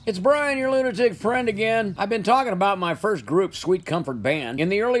It's Brian, your lunatic friend again. I've been talking about my first group, Sweet Comfort Band, in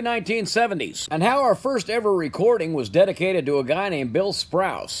the early 1970s, and how our first ever recording was dedicated to a guy named Bill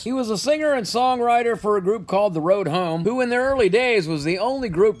Sprouse. He was a singer and songwriter for a group called The Road Home, who in their early days was the only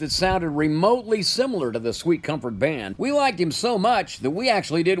group that sounded remotely similar to the Sweet Comfort Band. We liked him so much that we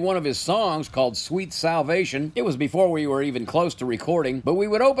actually did one of his songs called Sweet Salvation. It was before we were even close to recording, but we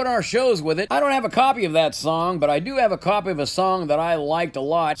would open our shows with it. I don't have a copy of that song, but I do have a copy of a song that I liked a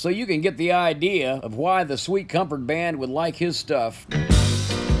lot, so you can get the idea of why the Sweet Comfort Band would like his stuff.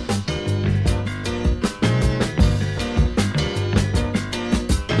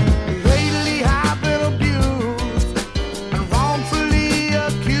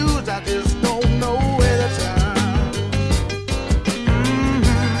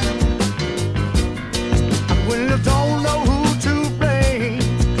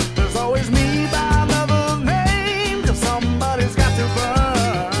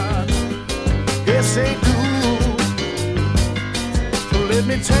 Say do. So let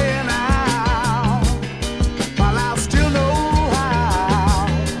me tell you now, while I still know how,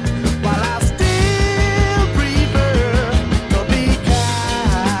 while I still prefer to be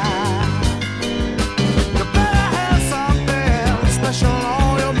kind, you better have something special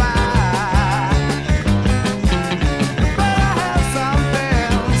on your mind. You better have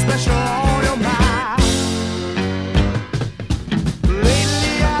something special on your mind.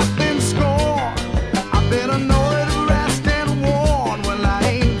 Lately I've been scorned, been annoyed, harassed, and warned when I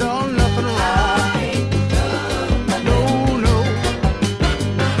ain't done nothing wrong. No, no.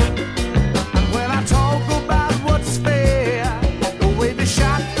 And when I talk about what's fair, the way the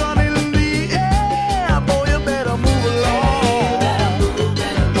shotgun in the air, boy, you better move along.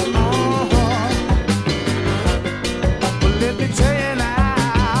 But let me tell you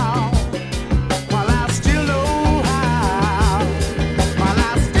now, while I still know how, while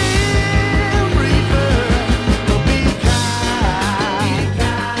I still prefer to be kind,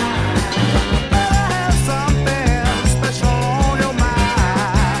 better have something special on your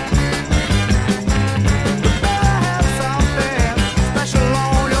mind. Better have something special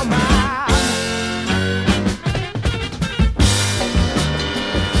on your mind.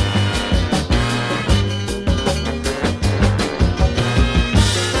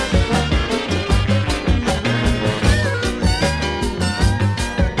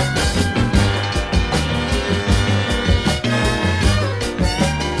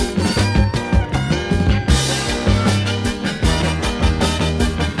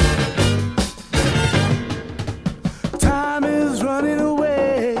 Time is running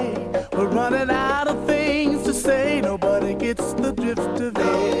away. We're running out of things to say. Nobody gets the drift of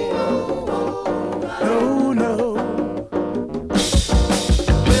it. No, no.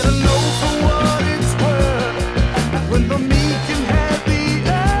 Better know for what it's worth. When the meek inherit the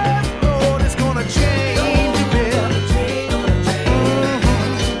earth, Lord, it's gonna change a bit.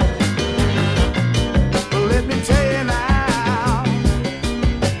 But let me tell you now,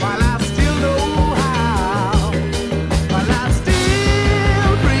 while I still know how, while I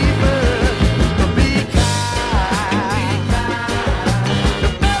still prefer to be kind, you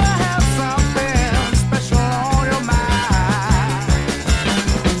better have something special on your mind.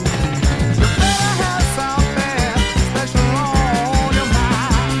 You better have something special on your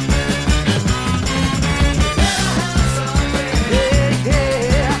mind. Yeah,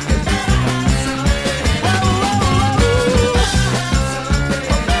 yeah. Whoa, whoa, whoa.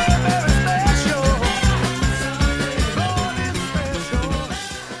 Very, very special. Lord, it's special.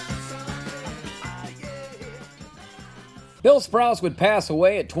 Bill Sprouse would pass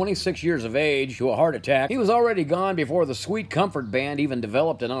away at 26 years of age to a heart attack. He was already gone before the Sweet Comfort Band even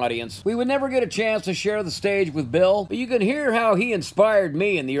developed an audience. We would never get a chance to share the stage with Bill, but you can hear how he inspired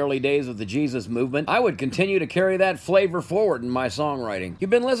me in the early days of the Jesus movement. I would continue to carry that flavor forward in my songwriting.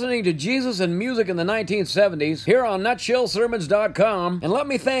 You've been listening to Jesus and Music in the 1970s here on NutshellSermons.com, and let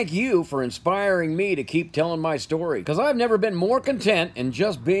me thank you for inspiring me to keep telling my story, because I've never been more content in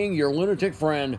just being your lunatic friend.